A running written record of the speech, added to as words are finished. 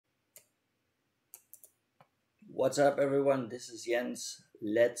What's up, everyone? This is Jens.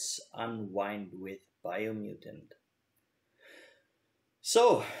 Let's unwind with Biomutant.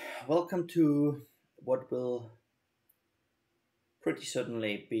 So, welcome to what will pretty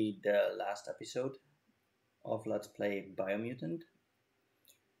certainly be the last episode of Let's Play Biomutant.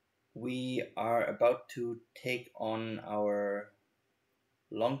 We are about to take on our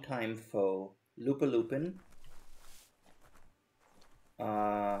longtime foe, Lupa-Lupin.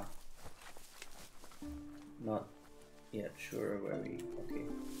 Not yet sure where we... okay.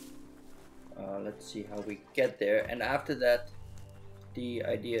 Let's see how we get there. And after that, the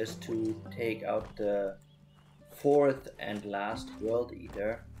idea is to take out the fourth and last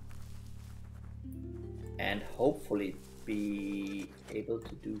Worldeater and hopefully be able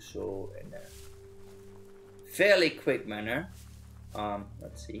to do so in a fairly quick manner.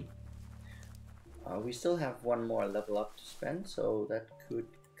 Let's see. We still have one more level up to spend, so that could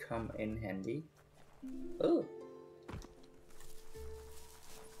come in handy. Oh.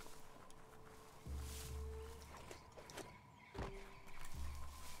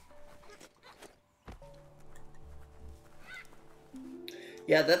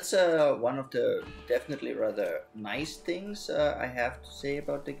 Yeah, that's one of the definitely rather nice things I have to say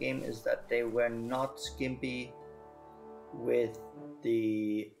about the game is that they were not skimpy with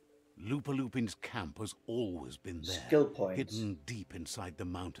the Lupa-Lupin's camp has always been there, skill points. hidden deep inside the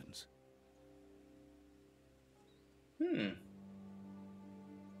mountains.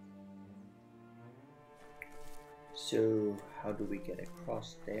 So, how do we get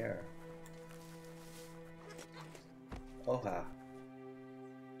across there? Oha.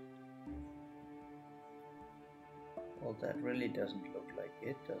 Well, that really doesn't look like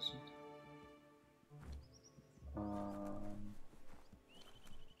it, does it?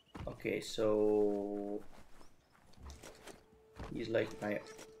 Okay, so he's like my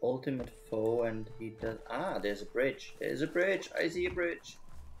ultimate foe, and he does... Ah, there's a bridge. There's a bridge. I see a bridge.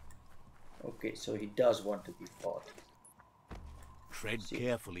 Okay, so he does want to be fought. Tread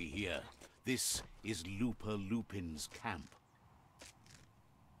carefully here. This is Lupa-Lupin's camp.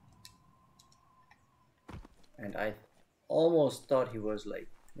 And I almost thought he was like,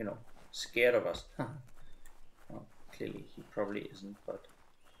 you know, scared of us. Well, clearly he probably isn't, but...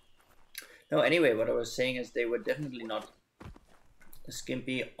 No, anyway, what I was saying is they were definitely not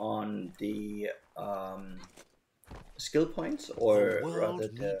skimpy on the skill points, or the world rather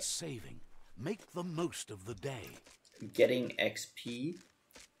the needs saving. Make the most of the day. getting XP,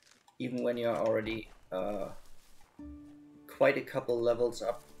 even when you're already quite a couple levels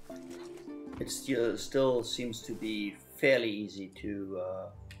up. It still seems to be fairly easy to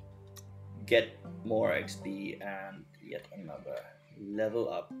get more XP and yet another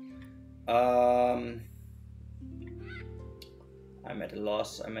level up. I'm at a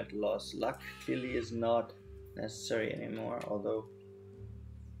loss. Luck clearly is not necessary anymore, although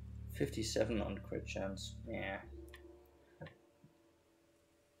 57 on crit chance. Yeah.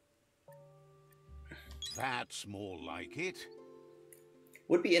 That's more like it.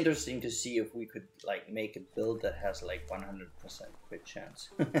 Would be interesting to see if we could like make a build that has like 100% crit chance.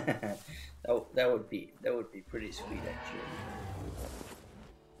 that would be pretty sweet actually.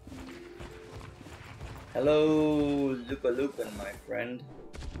 Hello, Lupa-Lupin, my friend.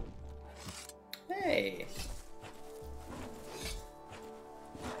 Hey.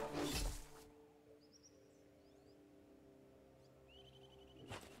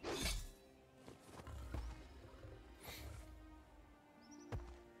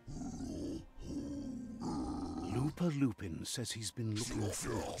 Lupa-Lupin says he's been looking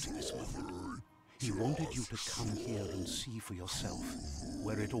forward to this moment. He wanted you to come here and see for yourself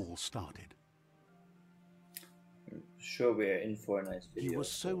where it all started. Sure, we're in for a nice video. He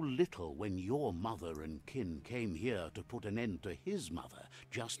was so little when your mother and kin came here to put an end to his mother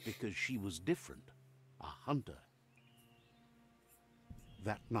just because she was different, a hunter.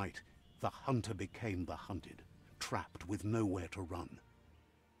 That night, the hunter became the hunted, trapped with nowhere to run.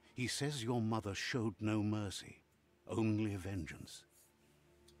 He says your mother showed no mercy, only vengeance.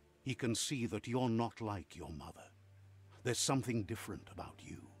 He can see that you're not like your mother. There's something different about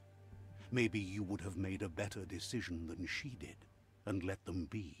you. Maybe you would have made a better decision than she did, and let them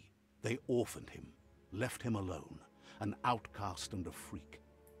be. They orphaned him, left him alone, an outcast and a freak.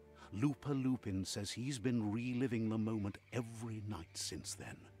 Lupa-Lupin says he's been reliving the moment every night since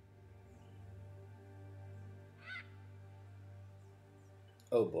then.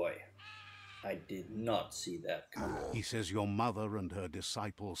 Oh boy, I did not see that coming. He says your mother and her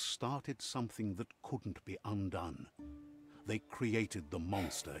disciples started something that couldn't be undone. They created the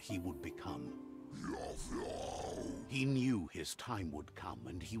monster he would become. He knew his time would come,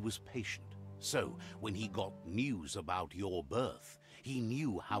 and he was patient, So, when he got news about your birth, he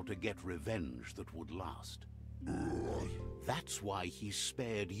knew how to get revenge that would last. That's why he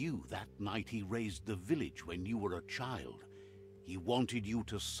spared you that night he raised the village when you were a child. He wanted you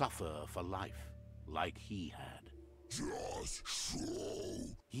to suffer for life, like he had. Just so.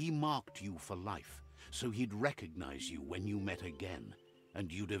 He marked you for life, so he'd recognize you when you met again,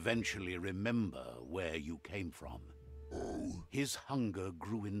 and you'd eventually remember where you came from. His hunger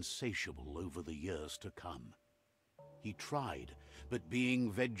grew insatiable over the years to come. He tried, but being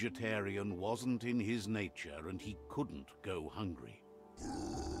vegetarian wasn't in his nature and he couldn't go hungry.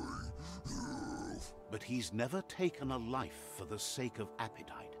 But he's never taken a life for the sake of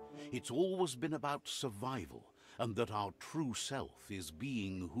appetite. It's always been about survival, and that our true self is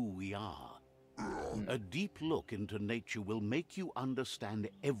being who we are. A deep look into nature will make you understand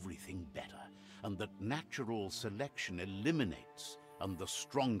everything better, and that natural selection eliminates and the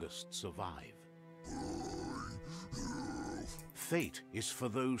strongest survive. Fate is for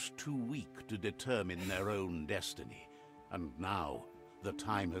those too weak to determine their own destiny, and now the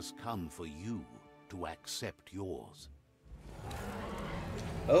time has come for you to accept yours.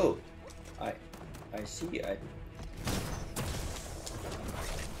 Oh, I see.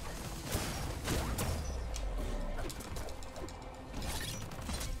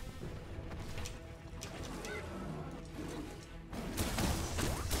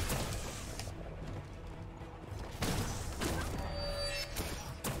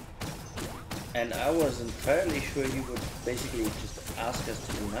 And I was entirely sure you would basically just ask us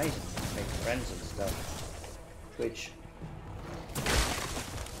to be nice and make friends and stuff. Which...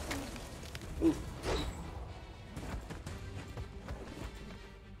 Ooh.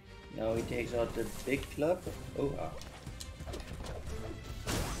 Now he takes out the big club. Oh, ah.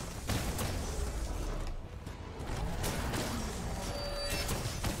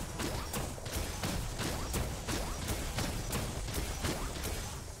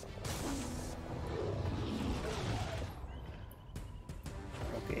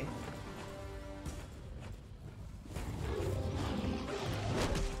 Okay.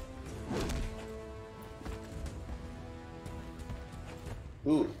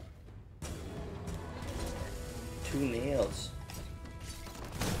 Ooh. 2 nails.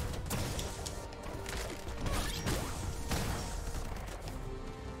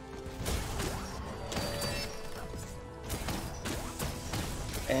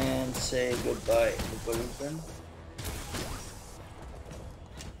 And say goodbye, Lupa-Lupin.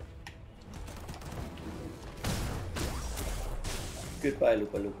 Goodbye,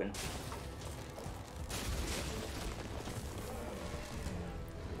 Lupa-Lupin.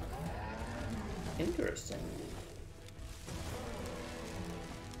 Interesting.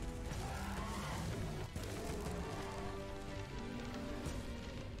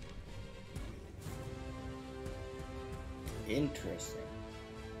 Interesting.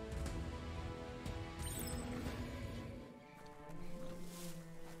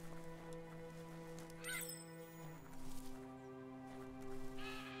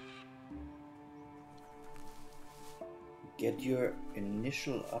 Get your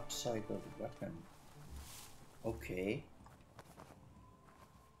initial upcycled weapon. Okay.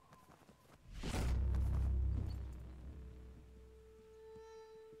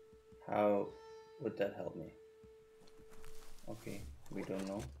 How would that help me? Okay, we don't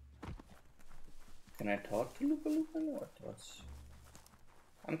know. Can I talk to Lupa-Lupin? What's...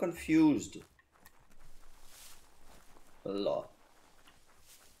 I'm confused. A lot.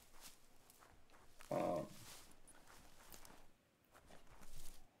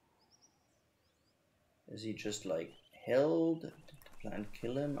 Is he just like held? Did the plant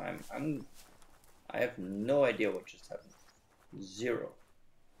kill him? I have no idea what just happened. Zero.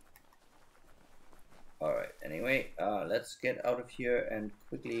 Alright, anyway, let's get out of here and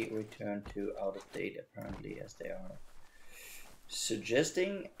quickly return to out of date, apparently, as they are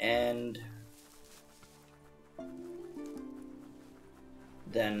suggesting, and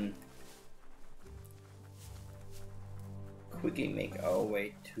then quickly make our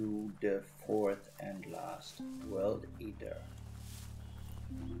way to the 4th and last Worldeater.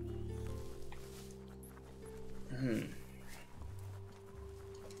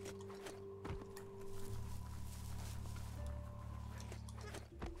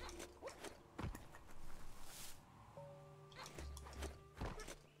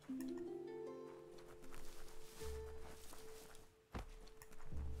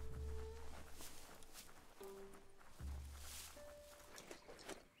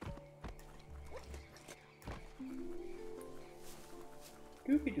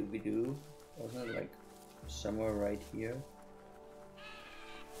 Doobie doobie doo. Wasn't it like somewhere right here?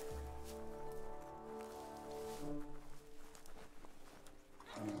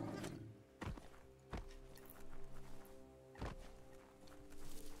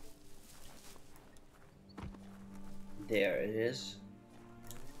 it is.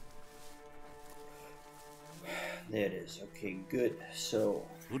 There it is. Okay, good. So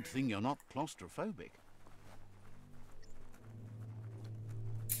Good thing you're not claustrophobic.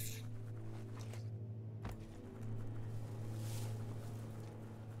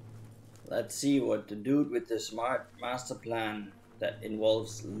 let's see what the dude with the smart master plan that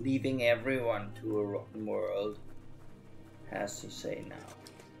involves leaving everyone to a rotten world has to say now.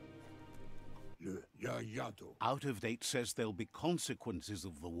 Out of Date says there'll be consequences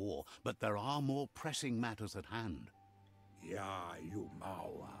of the war, but there are more pressing matters at hand.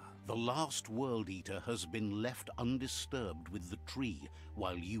 The last Worldeater has been left undisturbed with the tree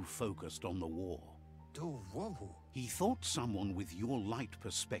while you focused on the war. He thought someone with your light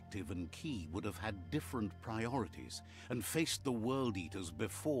perspective and key would have had different priorities and faced the Worldeaters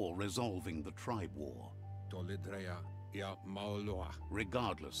before resolving the tribe war.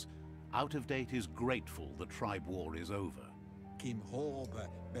 Regardless, Out of Date is grateful the tribe war is over.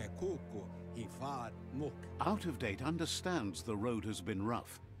 Out of Date understands the road has been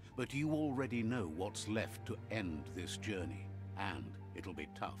rough, but you already know what's left to end this journey, and it'll be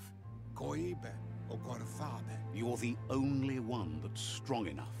tough. You're the only one that's strong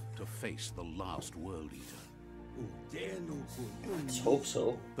enough to face the last Worldeater. Let's hope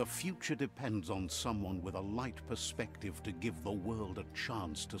so. The future depends on someone with a light perspective to give the world a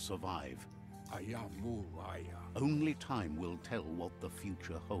chance to survive. Only time will tell what the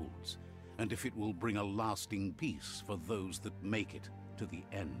future holds, and if it will bring a lasting peace for those that make it to the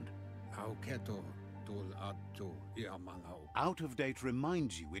end. Out of Date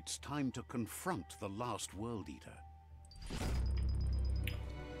reminds you it's time to confront the last Worldeater.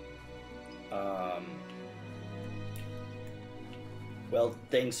 Well,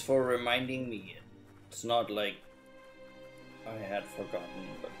 thanks for reminding me. It's not like I had forgotten,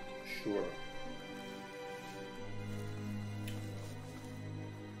 but sure.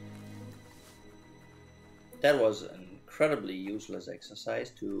 That was an incredibly useless exercise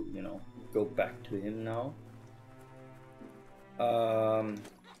to, you know, go back to him now. Oh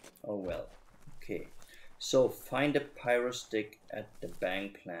well. Okay. So find a pyro stick at the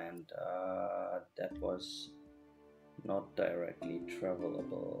bank plant. That was not directly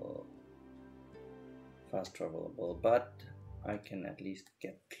travelable, fast travelable, but I can at least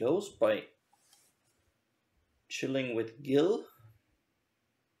get close by chilling with Gil.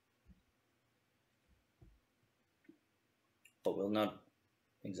 But will not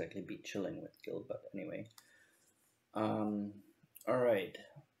exactly be chilling with Gil, but anyway. All right.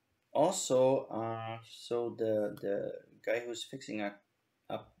 Also, so the guy who's fixing up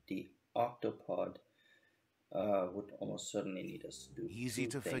the octopod would almost certainly need us to do Easy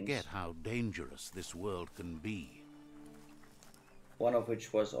to forget how dangerous this world can be. One of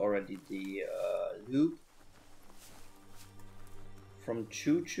which was already the loop from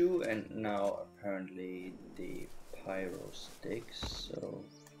Choo Choo, and now apparently the pyro sticks, so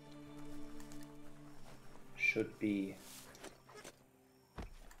should be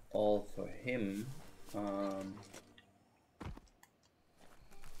all for him.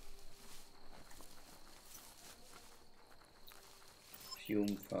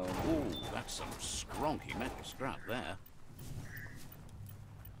 Fume found. Ooh, that's some scronky metal scrap there.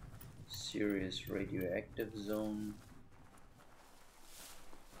 Serious radioactive zone.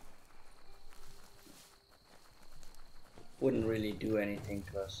 Wouldn't really do anything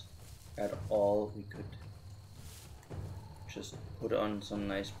to us at all. We could just put on some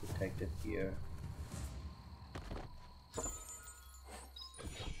nice protective gear.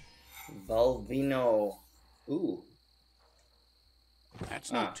 Valvino. Ooh.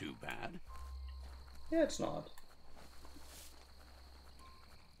 That's not too bad. Yeah, it's not.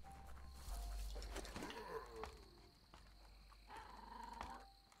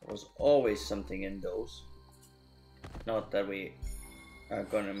 There was always something in those. Not that we are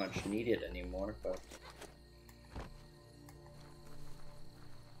gonna much need it anymore, but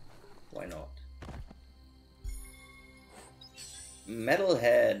why not?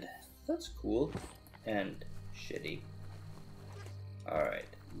 Metalhead. That's cool. And shitty. Alright,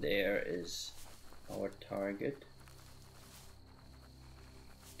 there is our target.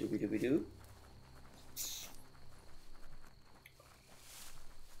 Doobie-doobie-doo.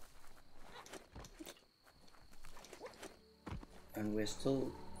 And we're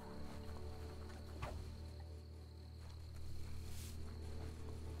still...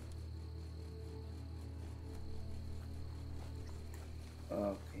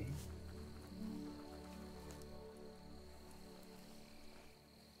 Okay.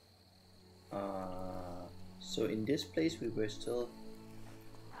 So in this place we were still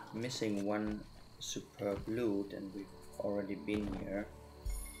missing one superb loot, and we've already been here,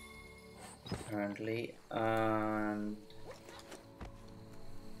 apparently, and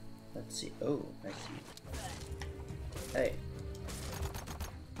let's see. Oh, I see. Hey.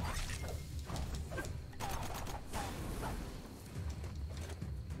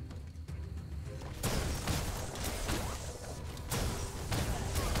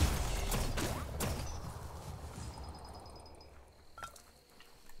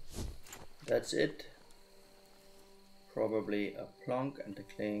 That's it. Probably a plonk and a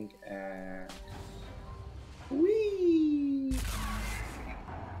clink and whee!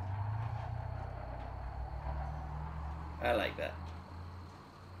 I like that.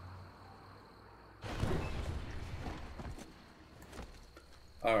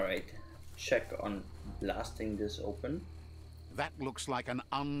 Alright, check on blasting this open. That looks like an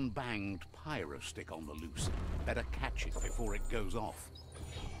unbanged pyro stick on the loose. Better catch it before it goes off.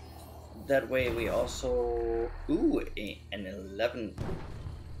 That way we also... Ooh, an 11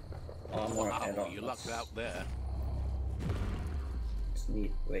 armor add-on. You lucked out there. It's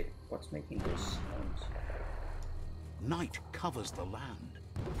neat. Wait, what's making this sound? Night covers the land.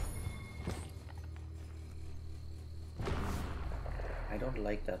 I don't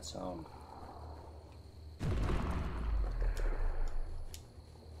like that sound.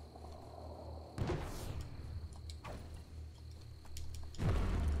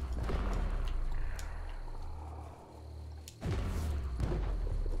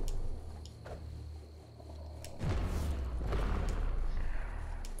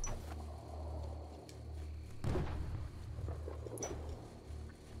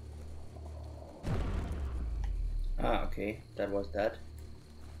 Ah, okay, that was that.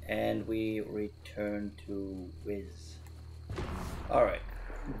 And we return to Wiz. Alright,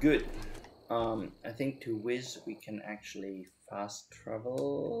 good. I think to Wiz we can actually fast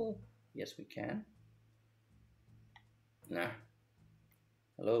travel. Yes, we can. Nah.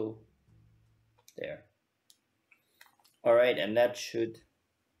 Hello. There. Alright, and that should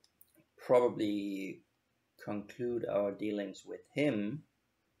probably conclude our dealings with him.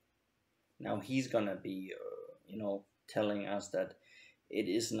 Now he's gonna be, you know, telling us that it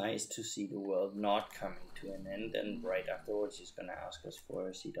is nice to see the world not coming to an end, and right afterwards he's gonna ask us for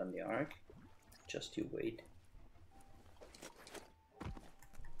a seat on the Ark. Just you wait.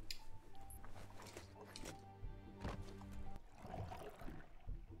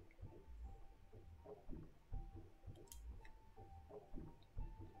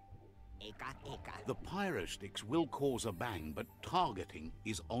 The pyro sticks will cause a bang, but targeting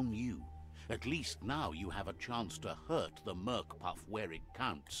is on you. At least now you have a chance to hurt the Merc Puff where it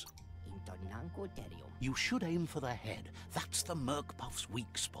counts. You should aim for the head. That's the Merc Puff's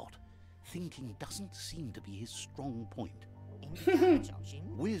weak spot. Thinking doesn't seem to be his strong point.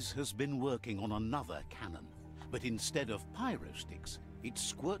 Wiz has been working on another cannon, but instead of pyro sticks, it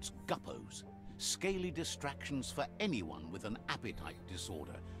squirts guppos. Scaly distractions for anyone with an appetite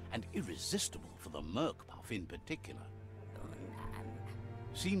disorder, and irresistible for the Merc Puff in particular.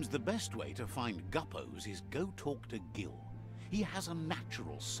 Seems the best way to find guppos is go talk to Gil. He has a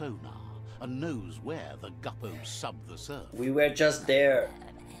natural sonar and knows where the guppos sub the surf. We were just there.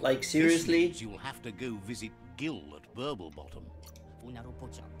 Like, seriously? This means you'll have to go visit Gil at Burblebottom.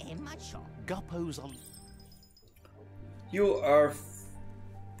 Guppos are... You are...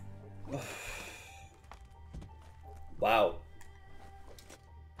 Wow.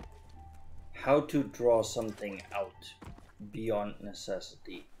 How to draw something out beyond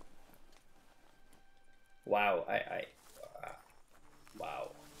necessity. Wow,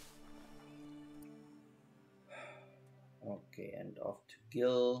 wow. Okay, and off to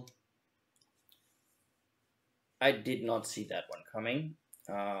Gil. I did not see that one coming.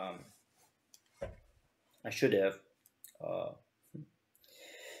 I should have.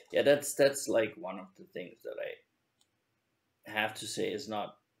 Yeah, that's like one of the things that I have to say is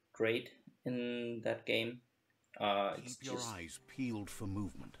not great in that game. Keep your eyes peeled for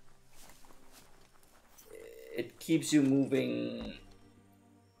movement. It keeps you moving,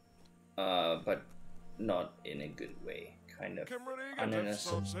 but not in a good way. Kind of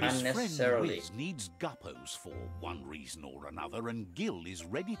unnecessarily. Wiz needs guppos for one reason or another, and Gil is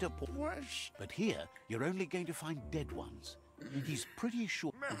ready to push. But here, you're only going to find dead ones. He's pretty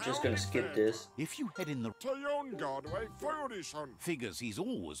sure. I'm just gonna skip this. If you head in the figures, he's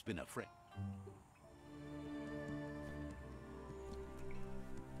always been a friend.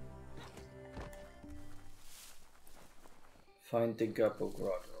 Find the Guppo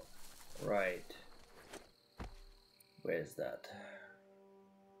Grotto. Right. Where's that?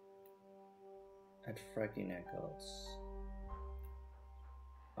 At Fracky Knuckles.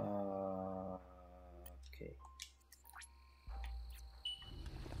 Okay.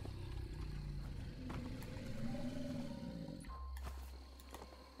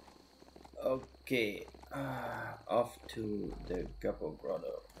 Okay, off to the Guppo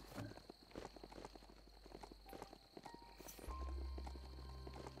Grotto.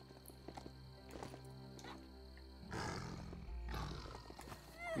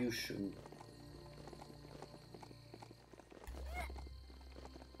 You shoot.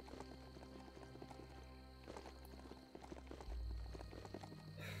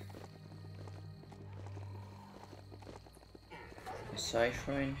 A side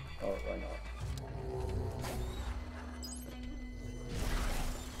shrine? Oh, why not?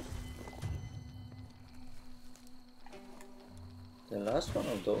 The last one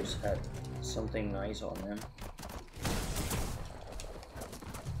of those had something nice on him.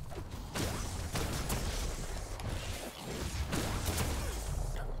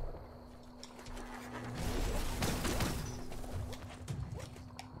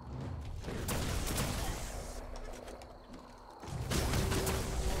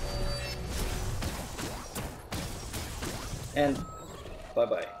 And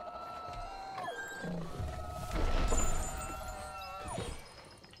bye-bye.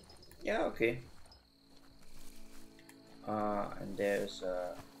 Yeah, okay. And there's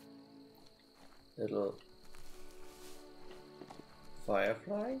a little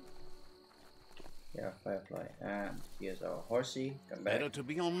firefly. Yeah, firefly. And here's our horsey. Come back. Better to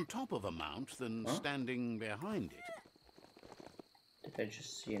be on top of a mount than standing behind it. Did I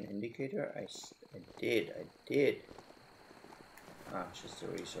just see an indicator? I did. Ah, just a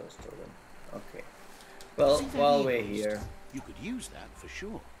resource totem. Okay. Well, while we're here, you could use that for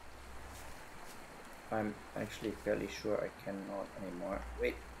sure. I'm actually fairly sure I cannot anymore.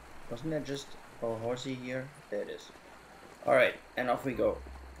 Wait, wasn't there just a horsey here? There it is. Alright, and off we go.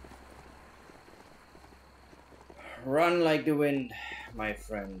 Run like the wind, my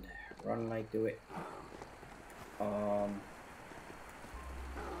friend. Run like the wind.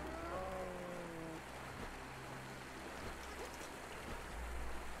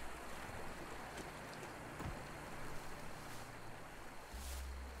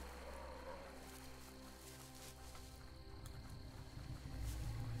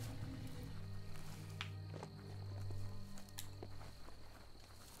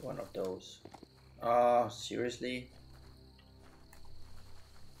 One of those. Seriously?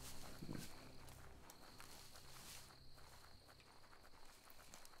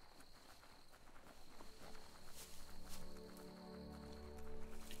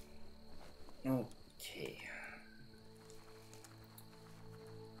 Okay.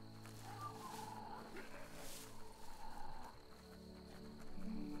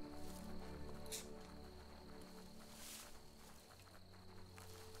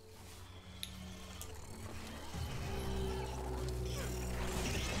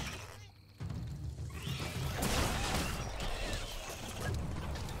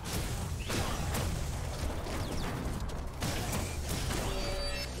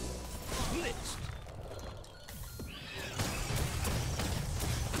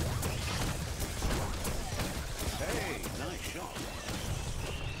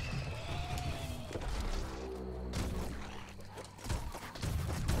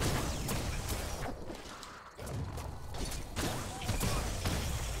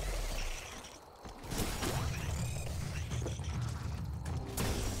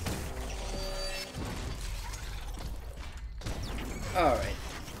 Alright.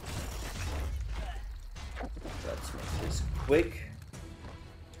 Let's make this quick.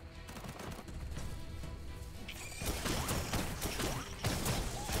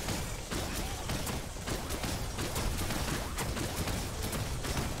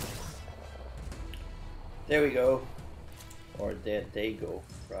 There we go. Or there they go,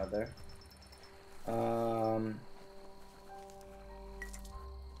 rather.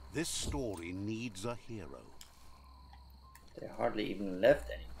 This story needs a hero. They hardly even left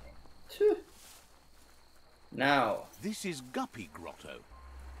anything. Phew. Now. This is Guppy Grotto.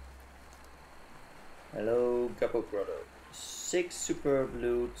 Hello, Guppo Grotto. 6 superb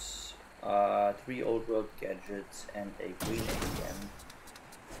loots, 3 old world gadgets, and a green ATM.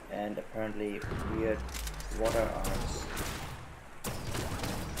 And apparently weird water arms.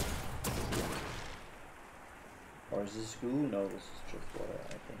 Or is this goo? No, this is just water,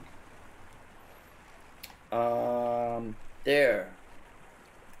 I think. There.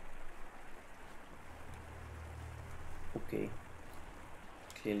 Okay.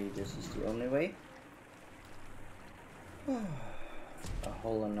 Clearly this is the only way. A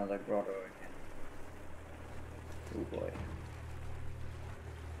whole another grotto again. Oh boy.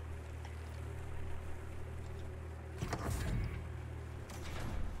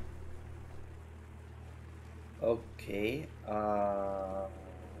 Okay,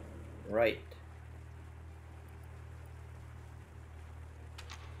 right.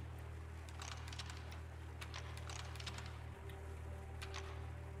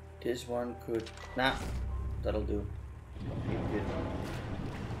 This one could... Nah, that'll do. Okay, good.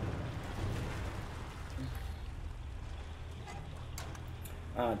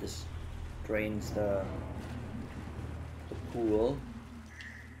 Ah, this drains the pool,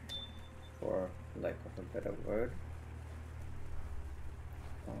 for lack of a better word.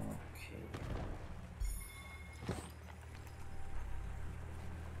 Okay.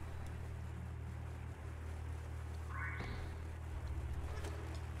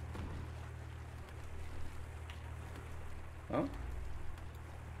 Huh?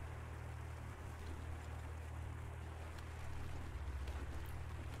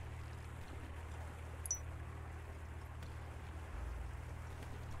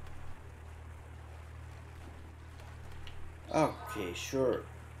 Okay, sure.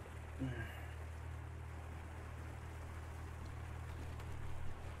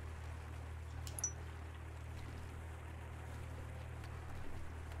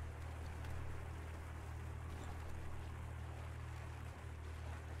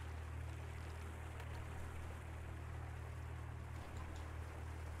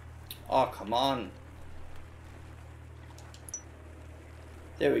 Oh, come on.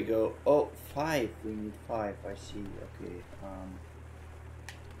 There we go. Oh, 5. We need 5. I see. Okay.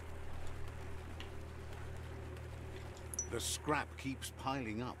 The scrap keeps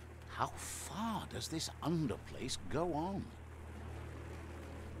piling up. How far does this underplace go on?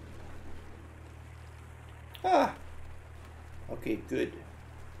 Ah. Okay, good.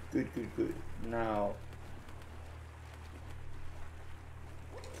 Good, good, good. Now.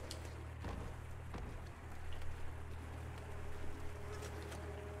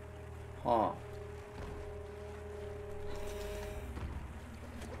 Huh.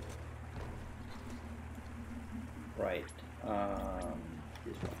 Right.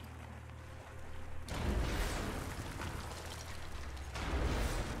 This one.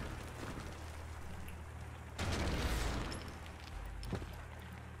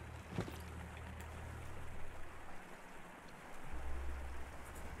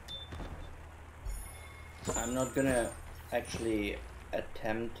 I'm not gonna actually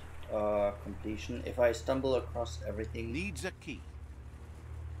attempt completion. If I stumble across everything Needs a key.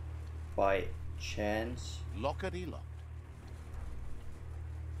 by chance, Lockety locked.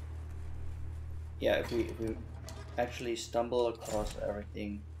 yeah, if we actually stumble across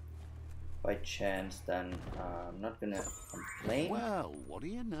everything by chance, then I'm not gonna complain. Well, what do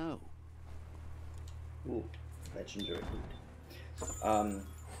you know? Ooh, legendary loot.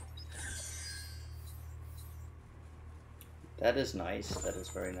 That is nice. That is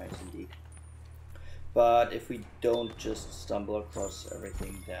very nice indeed. But if we don't just stumble across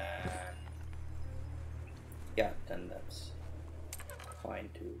everything, then yeah, then that's fine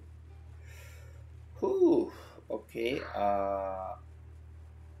too. Whew. Okay. Huh?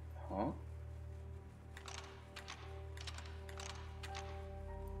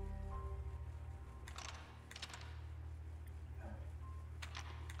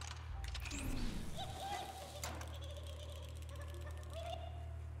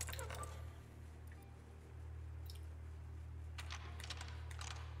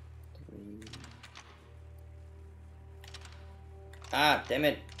 Ah, damn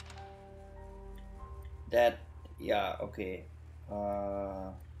it. That, yeah, okay.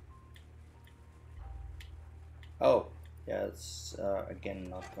 Oh, yeah, it's again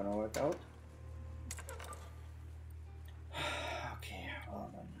not gonna work out. Okay,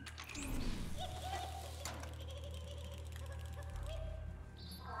 well then.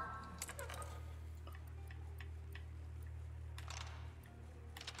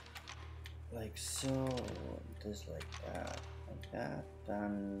 Like so, just like that,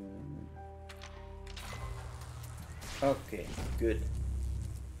 then. Okay, good.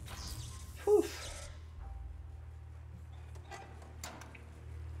 Whew.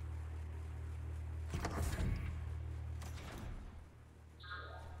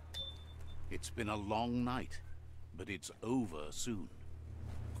 It's been a long night, but it's over soon.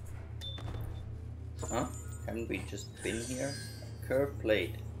 Huh? Haven't we just been here? Curved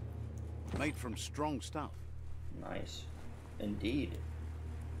plate. Made from strong stuff. Nice. Indeed.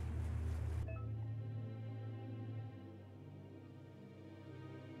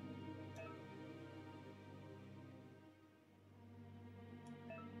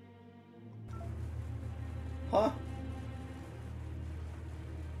 Huh?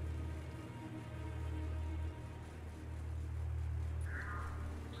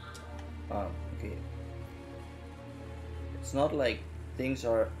 Oh, okay. It's not like things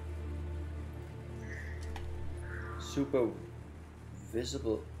are super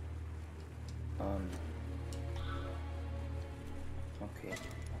visible. Okay.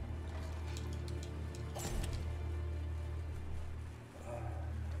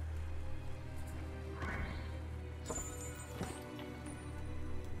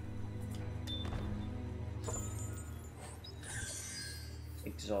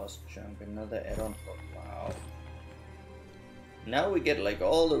 exhaust junk, another add-on. Wow. Now we get like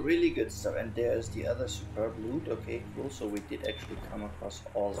all the really good stuff, and there's the other superb loot. Okay, cool. So we did actually come across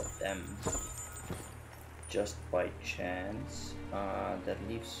all of them just by chance. That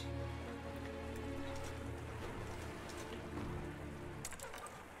leaves.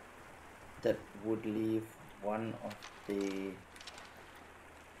 That would leave one of the.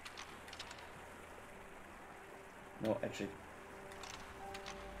 No, actually.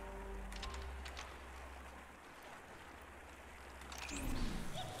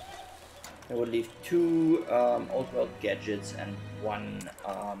 It would leave 2 old world gadgets and 1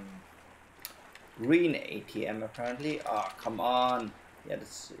 green ATM apparently. Ah, come on. Yeah,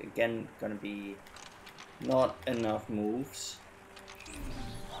 that's again gonna be not enough moves.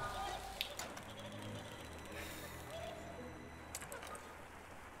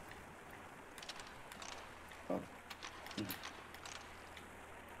 Oh.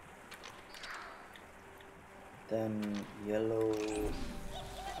 Then yellow.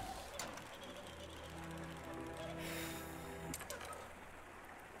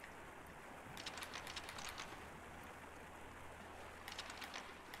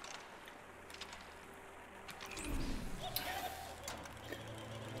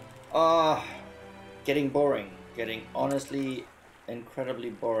 Getting boring. Getting honestly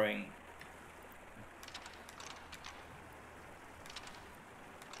incredibly boring.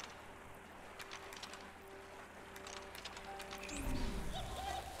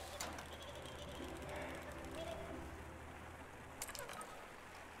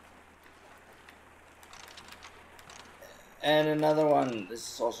 And another one. This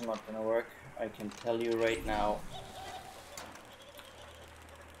is also not gonna work. I can tell you right now.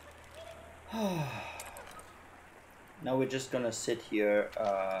 Now we're just gonna sit here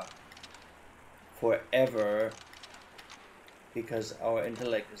forever because our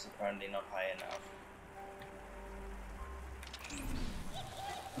intellect is apparently not high enough.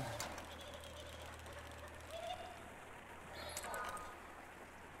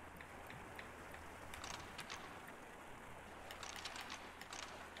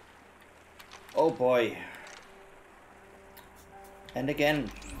 Oh boy. And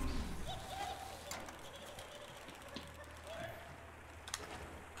again.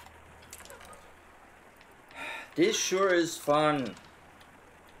 This sure is fun.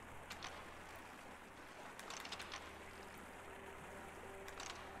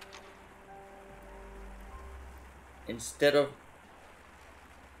 Instead of...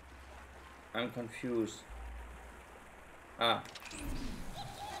 I'm confused. Ah.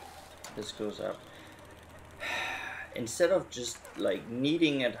 This goes up. Instead of just like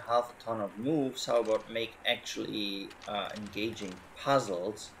needing at half a ton of moves, how about make actually engaging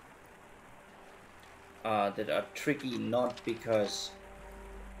puzzles that are tricky, not because...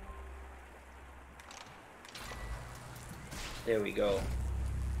 There we go.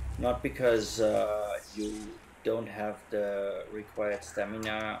 Not because you don't have the required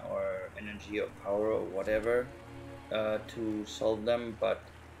stamina or energy or power or whatever to solve them, but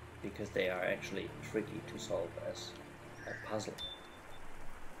because they are actually tricky to solve as a puzzle.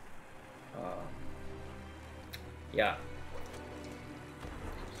 Yeah.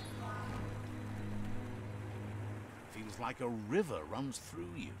 Feels like a river runs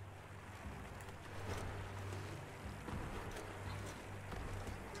through you.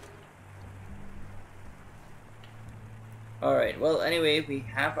 Alright, well anyway, we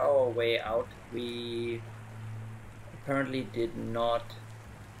have our way out. We apparently did not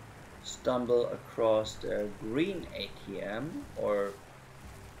stumble across the green ATM, or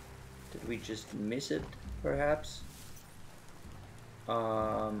did we just miss it perhaps? If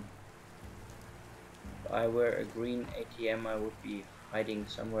I were a green ATM, I would be hiding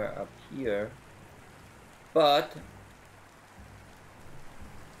somewhere up here, but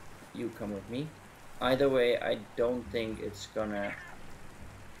you come with me. Either way, I don't think it's gonna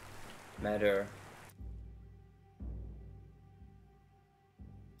matter.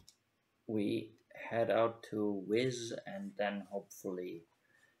 We head out to Wiz and then hopefully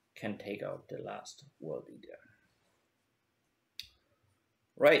can take out the last Worldeater.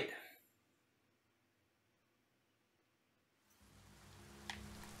 Right.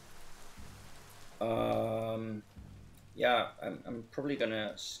 Yeah, I'm probably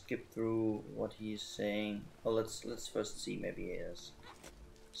gonna skip through what he's saying. Well, let's first see, maybe he has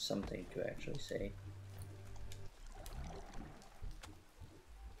something to actually say.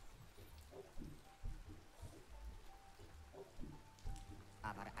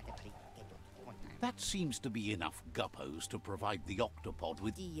 That seems to be enough guppos to provide the octopod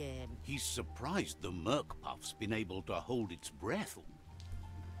with... He's surprised the Merc Puff's been able to hold its breath.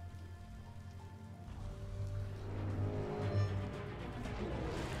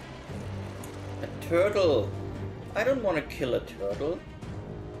 turtle. I don't want to kill a turtle.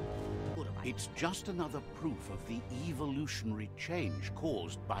 It's just another proof of the evolutionary change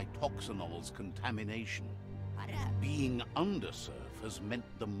caused by toxanol's contamination. Being undersurf has meant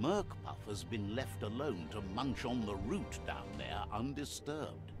the merkpuff has been left alone to munch on the root down there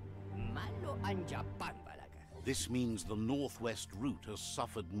undisturbed. This means the northwest route has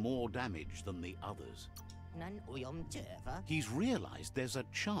suffered more damage than the others. He's realized there's a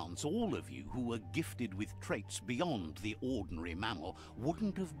chance all of you who were gifted with traits beyond the ordinary mammal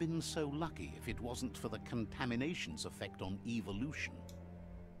wouldn't have been so lucky if it wasn't for the contamination's effect on evolution.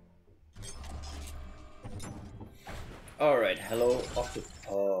 Alright, hello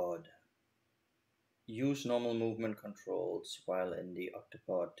octopod. Use normal movement controls while in the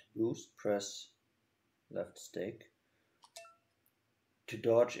octopod. To boost, press left stick. To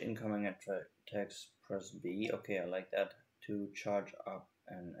dodge incoming attacks, press B. Okay, I like that. To charge up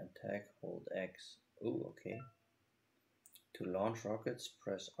and attack, hold X. Ooh, okay. To launch rockets,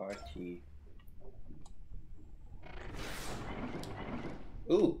 press RT.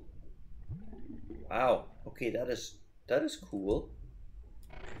 Ooh. Wow. Okay, that is cool.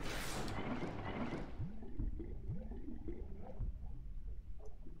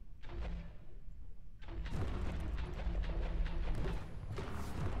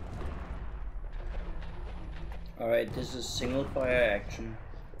 Alright, this is single fire action.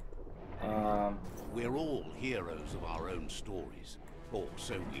 We're all heroes of our own stories, or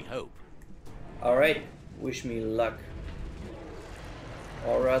so we hope. Alright, wish me luck.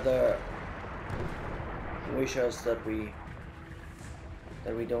 Or rather, wish us that we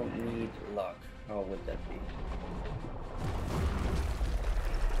don't need luck. How would that be?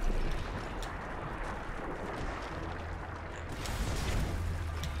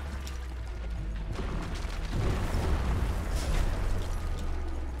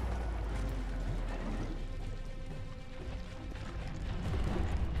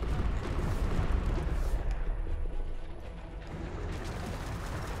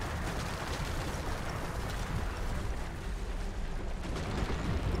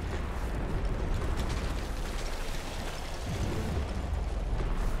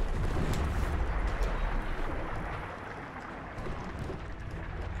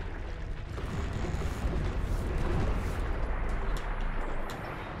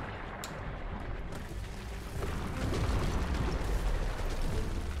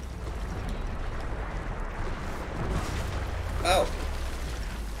 Ow!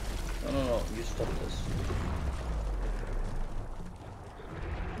 No, you stop this.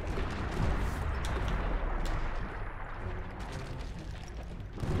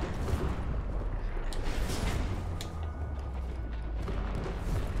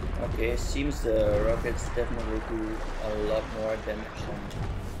 Okay, seems the rockets definitely do a lot more damage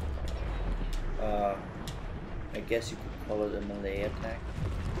than, I guess you could call it a melee attack.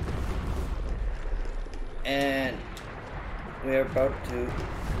 And we're about to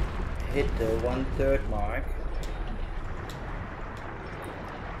hit the 1/3 mark.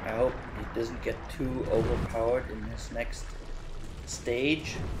 I hope he doesn't get too overpowered in his next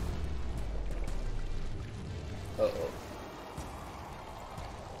stage. Uh-oh.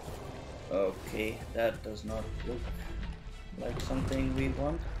 Okay, that does not look like something we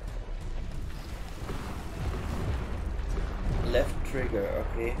want. Left trigger,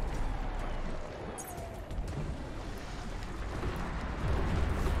 okay.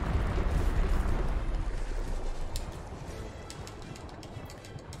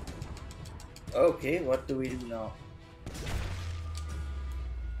 Okay, what do we do now?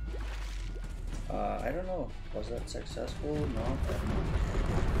 I don't know. Was that successful? No.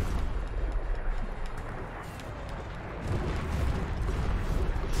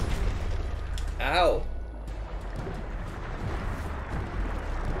 Ow!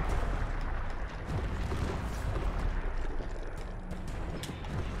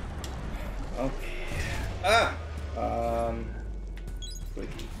 Okay. Ah!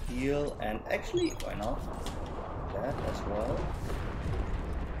 Quickly heal, and actually, why not? That as well.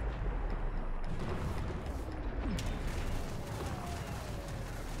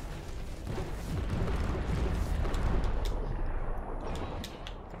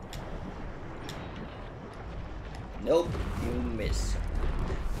 Nope, you miss.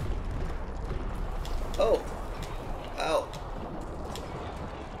 Oh! Ow!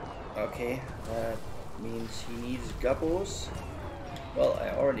 Okay, that means he needs gubbos. Well, I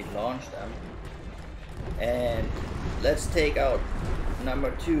already launched them. And let's take out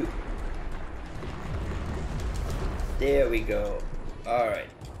number 2. There we go. Alright,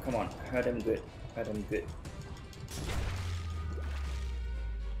 come on, hurt him good. Hurt him good.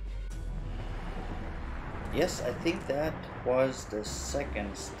 yes, I think that was the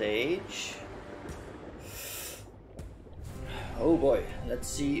second stage. Oh boy, let's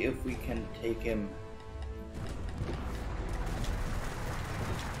see if we can take him.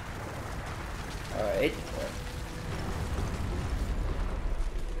 Alright.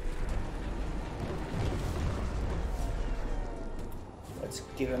 Let's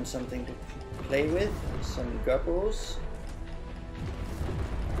give him something to play with, some guppos.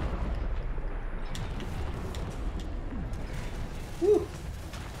 Woo!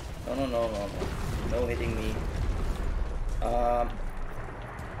 No hitting me.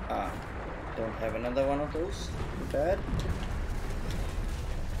 Don't have another one of those. Too bad.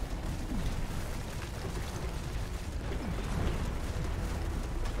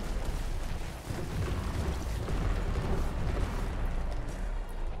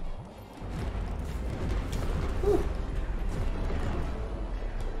 Whew.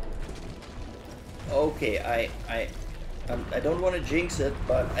 Okay, I don't want to jinx it,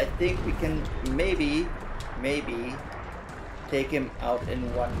 but I think we can maybe take him out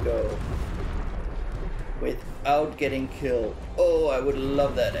in one go without getting killed. Oh, I would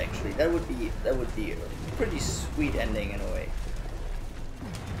love that actually. That would be a pretty sweet ending in a way.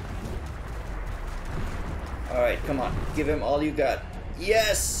 All right, come on, give him all you got.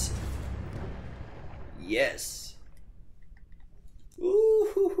 Yes. Yes.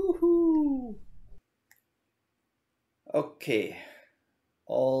 Ooh. Okay,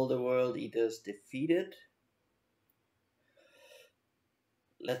 all the Worldeaters defeated.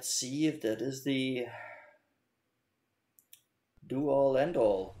 Let's see if that is the do-all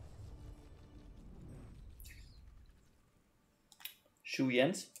end-all. Shu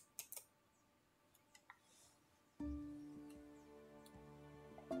Jens.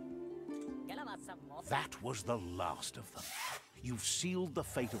 That was the last of them. You've sealed the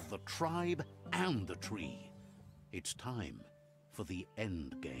fate of the tribe and the tree. It's time for the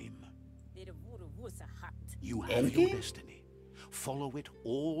end game. You have your destiny. Follow it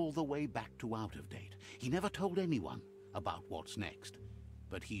all the way back to Out of Date. He never told anyone about what's next,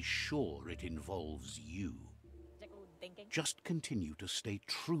 but he's sure it involves you. Just continue to stay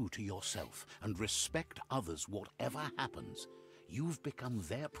true to yourself and respect others whatever happens. You've become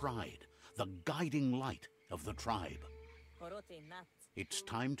their pride, the guiding light of the tribe. It's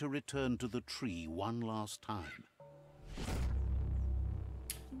time to return to the tree one last time.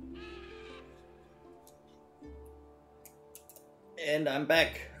 And I'm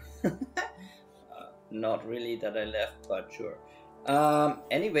back. Not really that I left, but sure.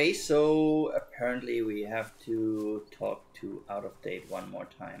 Anyway, so apparently we have to talk to Out of Date one more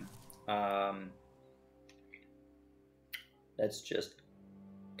time. Let's just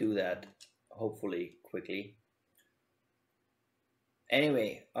do that, hopefully quickly.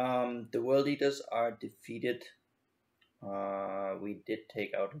 Anyway, the Worldeaters are defeated. We did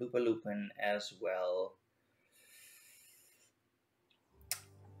take out Lupa-Lupin as well.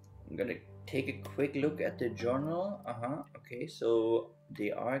 I'm gonna take a quick look at the journal. Okay, so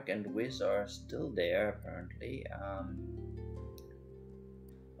the Ark and Wiz are still there apparently.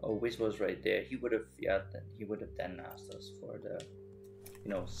 Oh, Wiz was right there. He would have, he would have then asked us for the,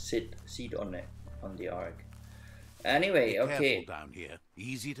 seat on the Ark. Anyway, okay. Careful down here.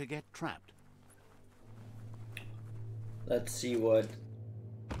 Easy to get trapped. Let's see what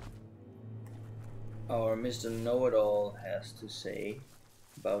our Mr. Know-It-All has to say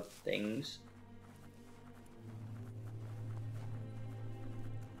about things.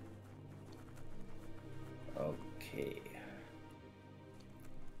 Okay.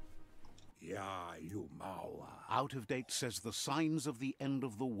 Out of Date says the signs of the end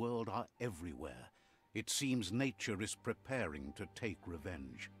of the world are everywhere. It seems nature is preparing to take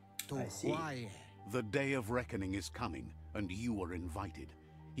revenge. I see. The day of reckoning is coming, and you are invited.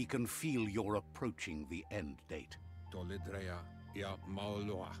 He can feel you're approaching the end date.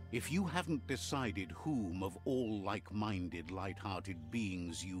 If you haven't decided whom of all like-minded, light-hearted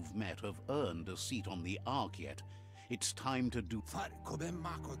beings you've met have earned a seat on the Ark yet, it's time to do...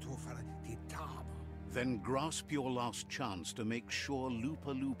 Then grasp your last chance to make sure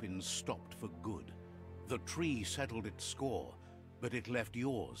Lupa-Lupin stopped for good. The tree settled its score, but it left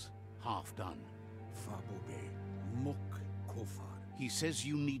yours half done. He says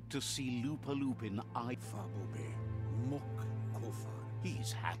you need to see Lupa-Lupin eye.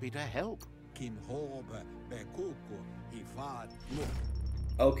 He's happy to help.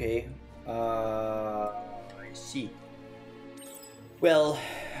 Okay, I see. Well,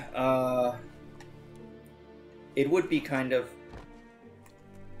 it would be kind of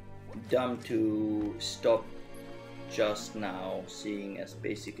dumb to stop just now, seeing as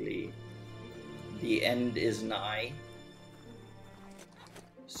basically the end is nigh.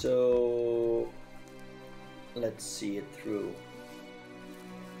 So let's see it through,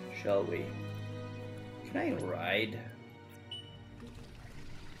 shall we? Can I ride?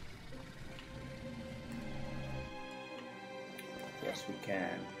 Yes, we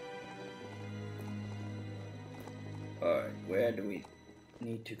can. Alright, where do we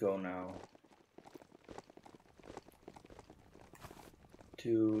need to go now?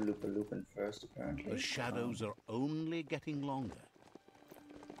 To Lupa-Lupin first, apparently. The shadows are only getting longer.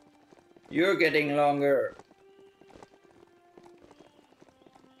 You're getting longer.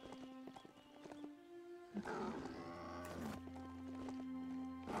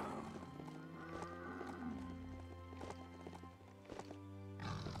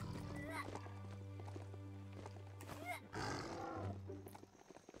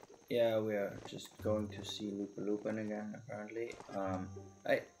 Yeah, we are just going to see Lupa-Lupin again, apparently.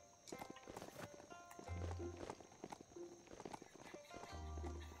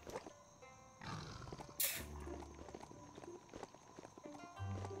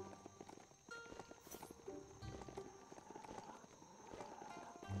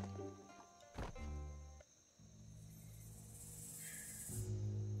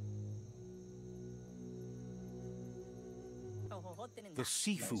 The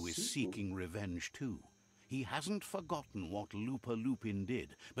Sifu is seeking revenge too. He hasn't forgotten what Lupa-Lupin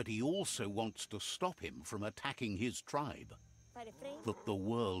did, but he also wants to stop him from attacking his tribe. That the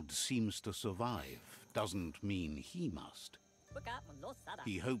world seems to survive doesn't mean he must.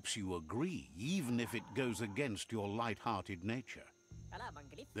 He hopes you agree, even if it goes against your light-hearted nature.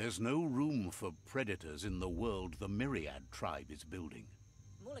 There's no room for predators in the world the Myriad tribe is building.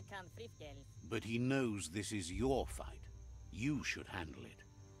 But he knows this is your fight. You should handle it.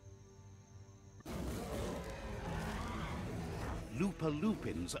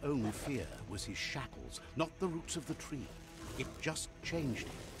 Lupa-Lupin's own fear was his shackles, not the roots of the tree. It just changed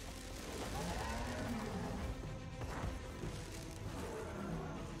him.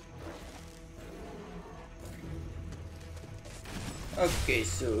 Okay,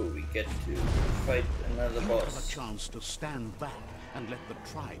 so we get to fight another boss. You have a chance to stand back and let the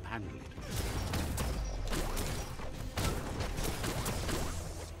tribe handle it.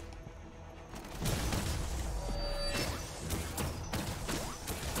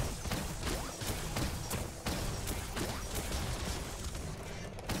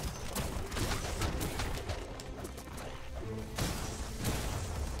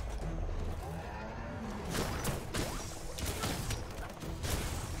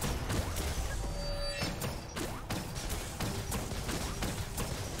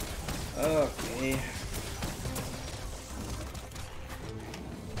 Okay.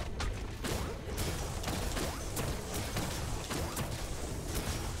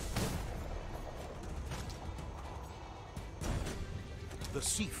 The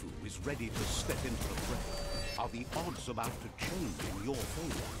Sifu is ready to step into the fray. Are the odds about to change in your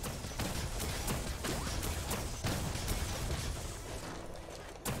favor?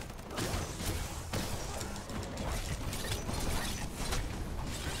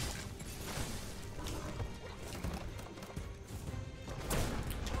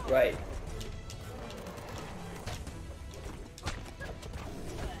 Right.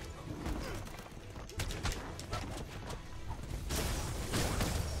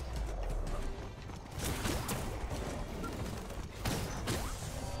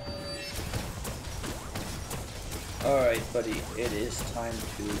 Alright, buddy, it is time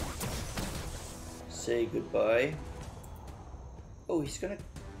to say goodbye. Oh, he's gonna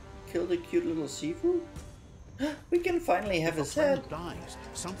kill the cute little Sifu? We can finally have his head. Dies,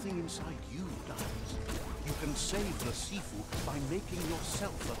 something inside you dies. You can save the Sifu by making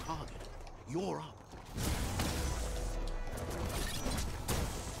yourself a target. You're up.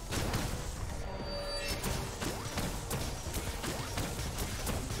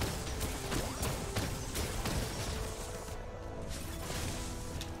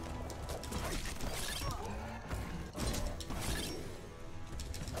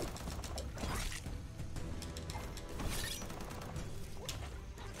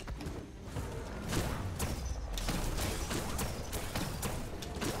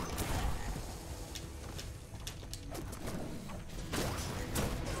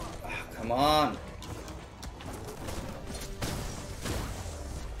 Come on.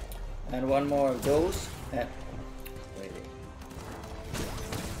 And one more of those.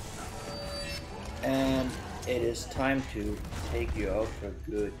 And it is time to take you out for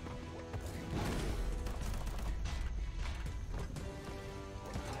good.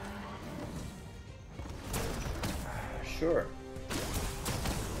 Sure.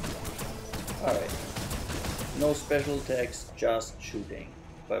 Alright. No special text, just shooting.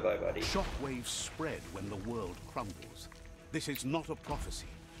 Bye-bye, buddy. Shockwaves spread when the world crumbles. This is not a prophecy,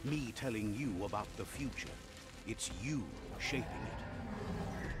 me telling you about the future. It's you shaping it.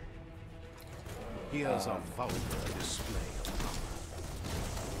 Here's a vulgar display of power.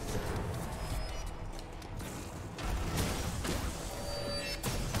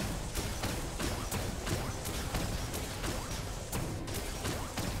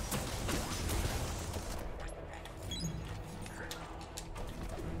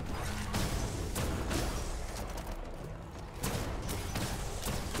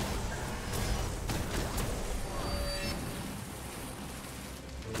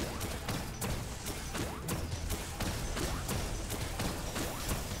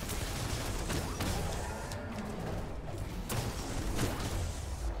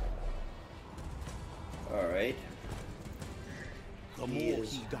 Alright. The more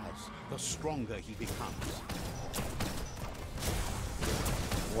he does, the stronger he becomes.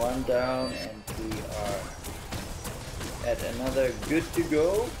 One down, and we are at another good to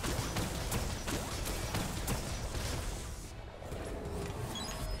go.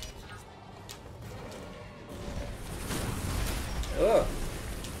 Oh,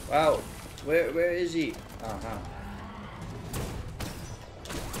 wow. Where is he? Uh-huh.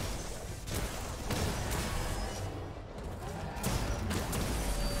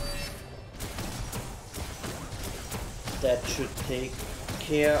 That should take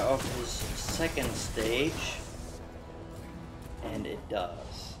care of his second stage, and it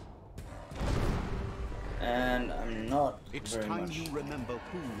does. And I'm not It's very time much. you remember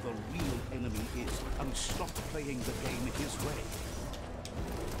who the real enemy is and stop playing the game his way.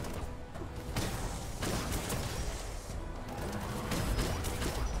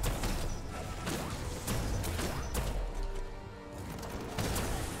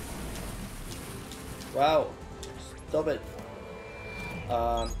 Wow, stop it.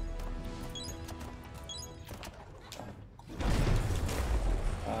 Huh.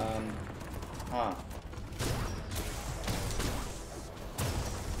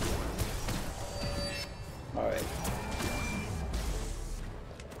 All right.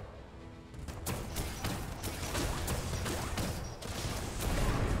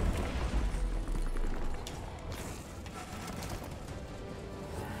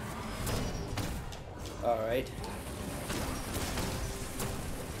 Alright.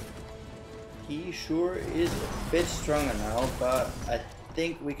 He sure is a bit stronger now, but I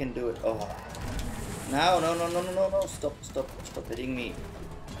think we can do it. Oh. No. Stop hitting me.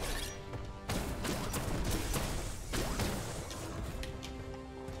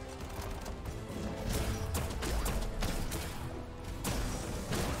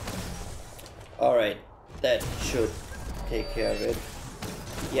 Alright. That should take care of it.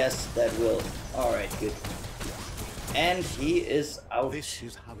 Yes, that will. Alright, good. And he is out. This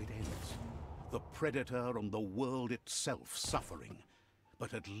is how it ends. The Predator and the world itself suffering.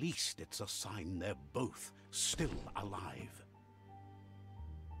 But at least it's a sign they're both still alive.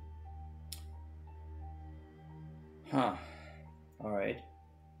 Huh. Alright.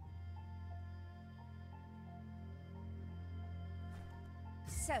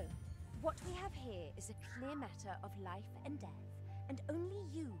 So, what we have here is a clear matter of life and death, and only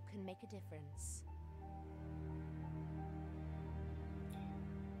you can make a difference.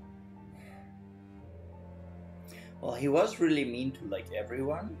 Well, he was really mean to like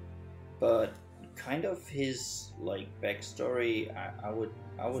everyone, but kind of his like backstory, I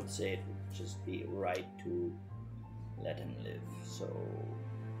would say it would just be right to let him live. So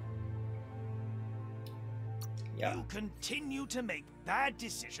yeah. You continue to make bad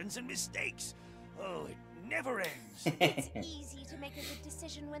decisions and mistakes. Oh, it never ends. It's easy to make a good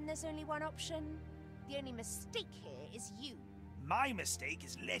decision when there's only one option. The only mistake here is you. My mistake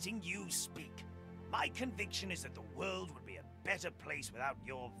is letting you speak. My conviction is that the world would be a better place without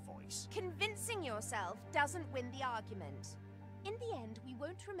your voice. Convincing yourself doesn't win the argument. In the end, we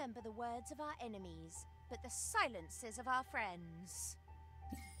won't remember the words of our enemies, but the silences of our friends.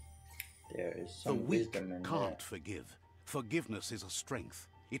 There is The some weak wisdom in can't there. forgive. Forgiveness is a strength.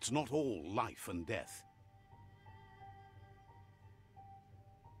 It's not all life and death.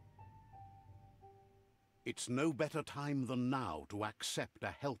 It's no better time than now to accept a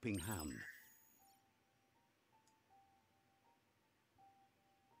helping hand.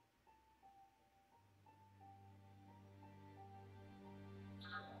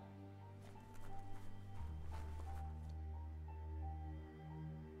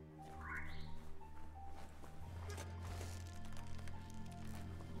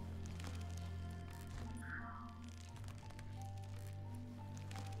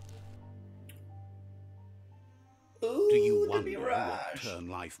 wonder what mirage. turn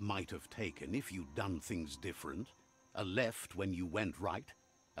life might have taken if you'd done things different. A left when you went right,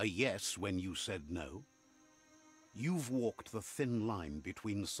 a yes when you said no. You've walked the thin line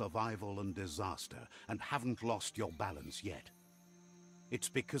between survival and disaster and haven't lost your balance yet. It's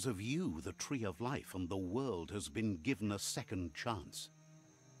because of you the Tree of Life and the world has been given a second chance.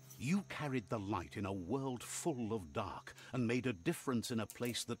 You carried the light in a world full of dark and made a difference in a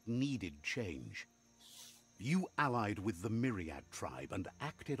place that needed change. You allied with the Myriad tribe and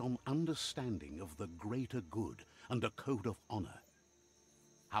acted on understanding of the greater good and a code of honor.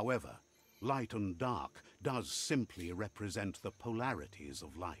 However, light and dark does simply represent the polarities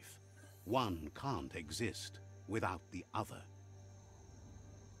of life. One can't exist without the other.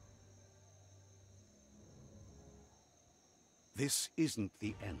 This isn't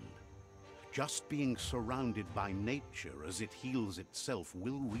the end. Just being surrounded by nature as it heals itself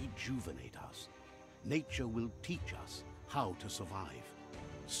will rejuvenate us. Nature will teach us how to survive.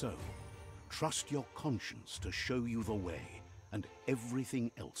 So, trust your conscience to show you the way, and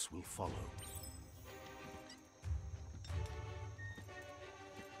everything else will follow.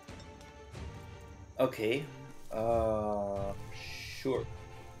 Okay, sure.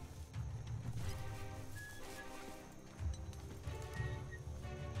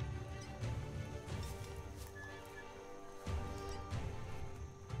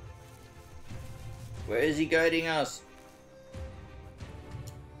 Where is he guiding us?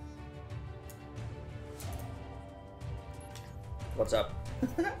 What's up?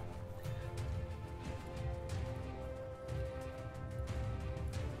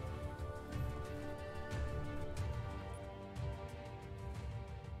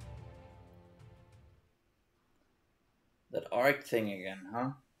 That arc thing again,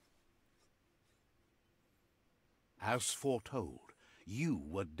 huh? As foretold, you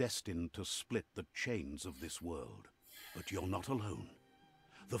were destined to split the chains of this world. But you're not alone.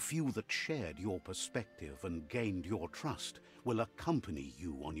 The few that shared your perspective and gained your trust will accompany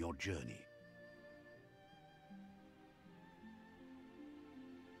you on your journey.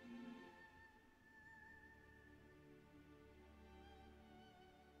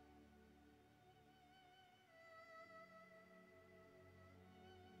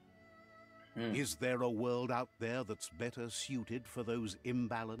 Is there a world out there that's better suited for those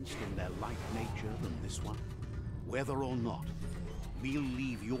imbalanced in their light nature than this one? Whether or not, we'll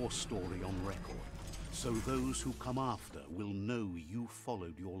leave your story on record, so those who come after will know you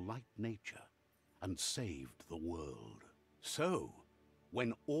followed your light nature and saved the world. So,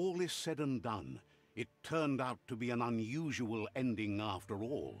 when all is said and done, it turned out to be an unusual ending after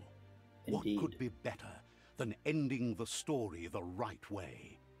all. Indeed. What could be better than ending the story the right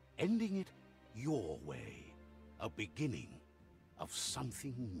way? Ending it your way. A beginning of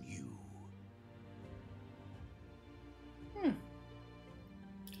something new.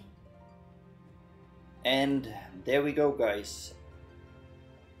 And there we go, guys.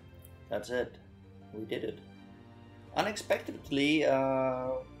 That's it. We did it. Unexpectedly,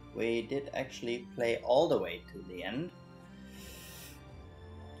 we did actually play all the way to the end.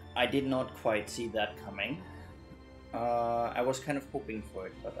 I did not quite see that coming. I was kind of hoping for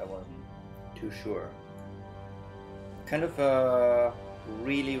it, but I wasn't too sure. Kind of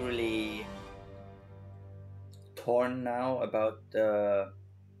really torn now about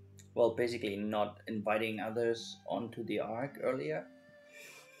well, basically not inviting others onto the arc earlier.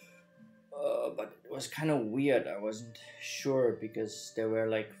 But it was kind of weird. I wasn't sure because there were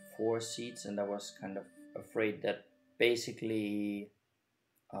like 4 seats, and I was kind of afraid that basically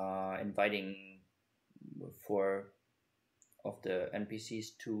inviting 4 of the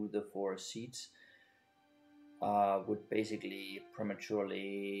NPCs to the 4 seats would basically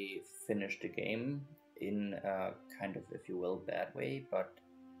prematurely finish the game in a kind of, if you will, bad way, but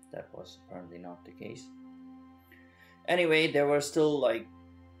that was apparently not the case. Anyway, there were still like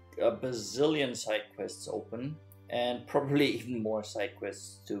a bazillion side quests open, and probably even more side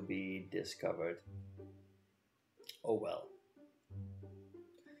quests to be discovered. Oh well.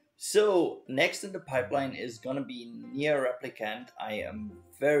 So, next in the pipeline is gonna be Nier Replicant. I am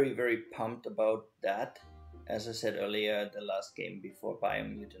very pumped about that. As I said earlier, the last game before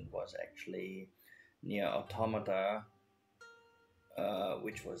Biomutant was actually Nier Automata,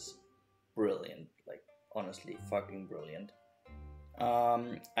 which was brilliant, like honestly fucking brilliant.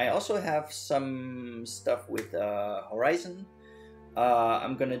 I also have some stuff with Horizon.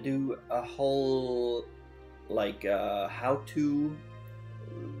 I'm gonna do a whole like how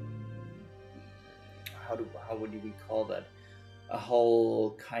would we call that? A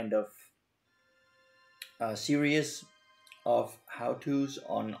whole kind of series of how-tos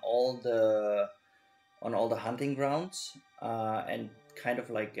on all the on all the hunting grounds, and kind of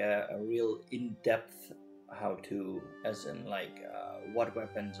like a real in-depth how to, as in like what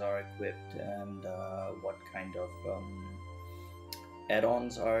weapons are equipped and what kind of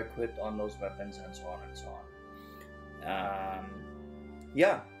add-ons are equipped on those weapons and so on and so on.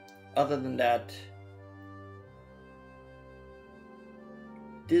 Yeah, other than that,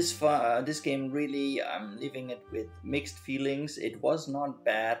 this game really, I'm leaving it with mixed feelings. It was not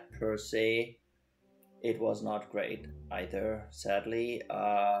bad per se. It was not great either, sadly,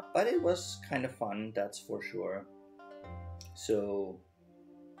 but it was kind of fun, that's for sure. So,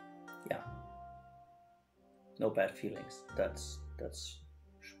 yeah, no bad feelings. That's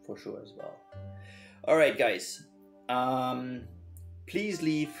for sure as well. All right, guys. Please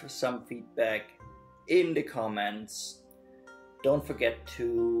leave some feedback in the comments. Don't forget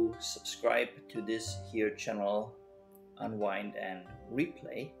to subscribe to this here channel, Unwind and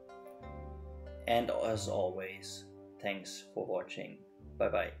Replay. And as always, thanks for watching. Bye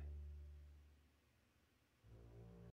bye.